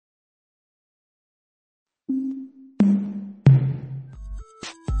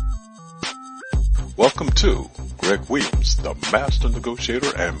Welcome to Greg Williams, the Master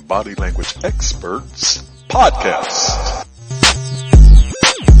Negotiator and Body Language Experts podcast.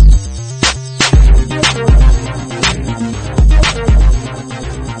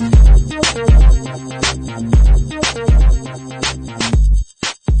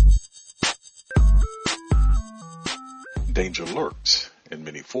 Danger lurks in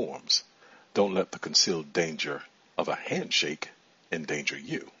many forms. Don't let the concealed danger of a handshake endanger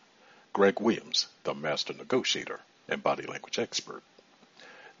you. Greg Williams, the Master Negotiator and Body Language Expert.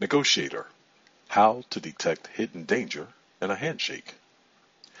 Negotiator, how to detect hidden danger in a handshake.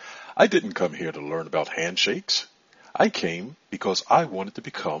 I didn't come here to learn about handshakes. I came because I wanted to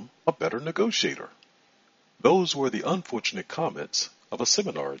become a better negotiator. Those were the unfortunate comments of a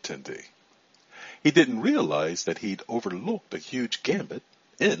seminar attendee. He didn't realize that he'd overlooked a huge gambit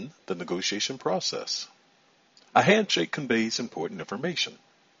in the negotiation process. A handshake conveys important information.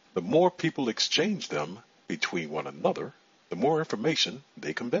 The more people exchange them between one another, the more information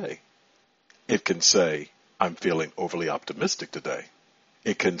they convey. It can say, I'm feeling overly optimistic today.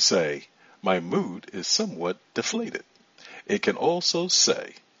 It can say, my mood is somewhat deflated. It can also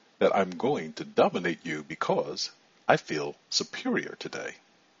say that I'm going to dominate you because I feel superior today.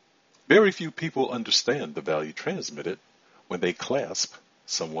 Very few people understand the value transmitted when they clasp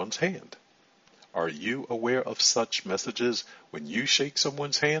someone's hand. Are you aware of such messages when you shake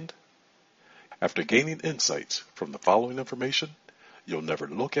someone's hand? After gaining insights from the following information, you'll never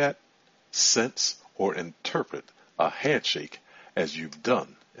look at, sense, or interpret a handshake as you've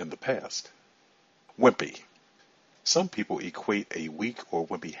done in the past. Wimpy. Some people equate a weak or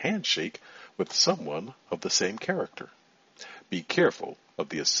wimpy handshake with someone of the same character. Be careful of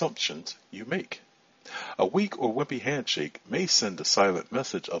the assumptions you make. A weak or wimpy handshake may send a silent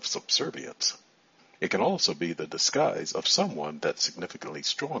message of subservience. It can also be the disguise of someone that's significantly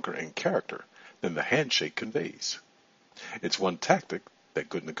stronger in character than the handshake conveys. It's one tactic that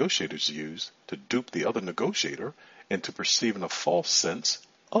good negotiators use to dupe the other negotiator into perceiving a false sense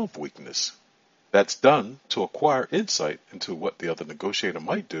of weakness. That's done to acquire insight into what the other negotiator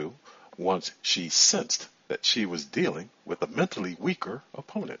might do once she sensed that she was dealing with a mentally weaker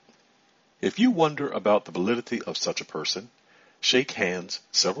opponent. If you wonder about the validity of such a person, shake hands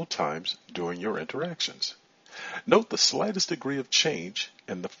several times during your interactions. Note the slightest degree of change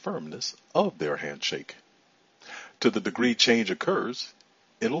in the firmness of their handshake. To the degree change occurs,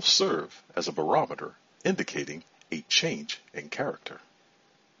 it'll serve as a barometer indicating a change in character.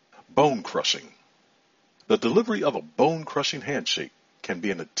 Bone crushing. The delivery of a bone-crushing handshake can be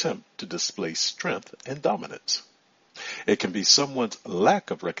an attempt to display strength and dominance. It can be someone's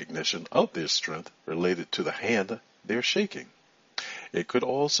lack of recognition of their strength related to the hand they're shaking. It could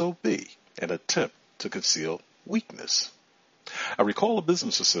also be an attempt to conceal weakness. I recall a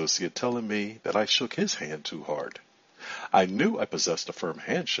business associate telling me that I shook his hand too hard. I knew I possessed a firm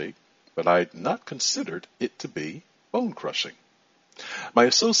handshake, but I had not considered it to be bone-crushing. My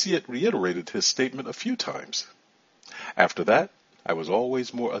associate reiterated his statement a few times. After that, I was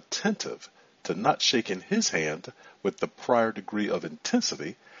always more attentive to not shaking his hand with the prior degree of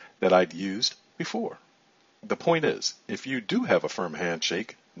intensity that I'd used before. The point is, if you do have a firm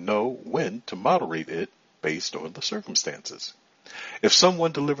handshake, know when to moderate it based on the circumstances. If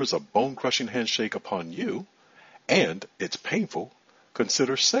someone delivers a bone-crushing handshake upon you, and it's painful,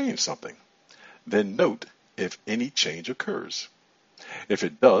 consider saying something. Then note if any change occurs. If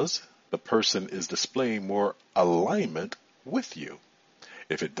it does, the person is displaying more alignment with you.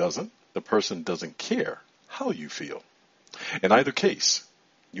 If it doesn't, the person doesn't care how you feel. In either case,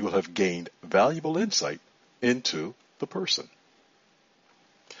 you will have gained valuable insight into the person.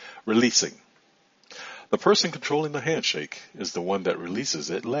 Releasing. The person controlling the handshake is the one that releases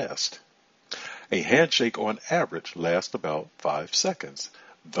it last. A handshake on average lasts about 5 seconds.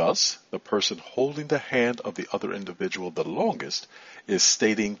 Thus, the person holding the hand of the other individual the longest is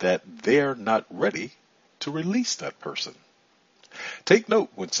stating that they're not ready to release that person. Take note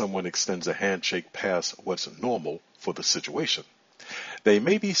when someone extends a handshake past what's normal for the situation. They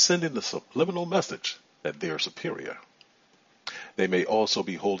may be sending the subliminal message that they are superior. They may also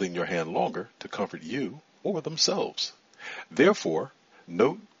be holding your hand longer to comfort you or themselves. Therefore,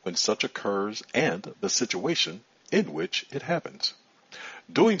 note when such occurs and the situation in which it happens.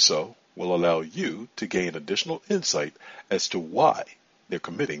 Doing so will allow you to gain additional insight as to why they're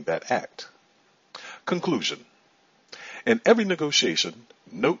committing that act. Conclusion. In every negotiation,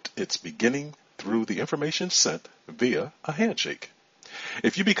 note its beginning through the information sent via a handshake.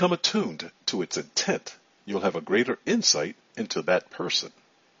 If you become attuned to its intent, you'll have a greater insight into that person.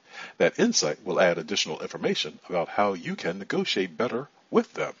 That insight will add additional information about how you can negotiate better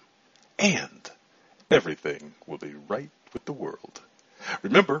with them. And everything will be right with the world.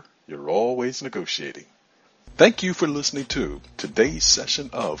 Remember, you're always negotiating. Thank you for listening to today's session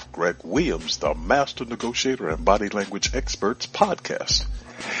of Greg Williams, the Master Negotiator and Body Language Experts podcast.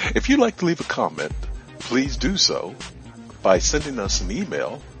 If you'd like to leave a comment, please do so by sending us an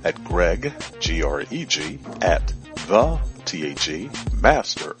email at Greg, G-R-E-G, at the, T-H-E,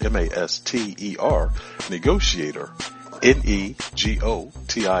 Master, M-A-S-T-E-R, Negotiator,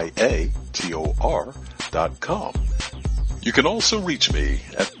 Negotiator.com. You can also reach me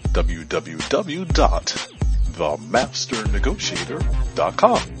at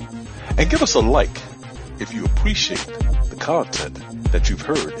www.themasternegotiator.com and give us a like if you appreciate the content that you've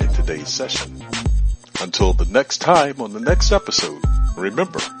heard in today's session. Until the next time on the next episode,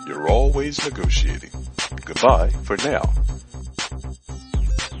 remember, you're always negotiating. Goodbye for now.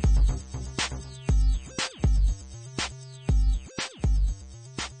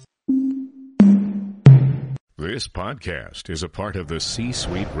 This podcast is a part of the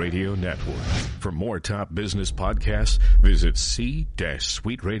C-Suite Radio Network. For more top business podcasts, visit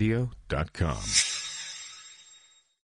c-suiteradio.com.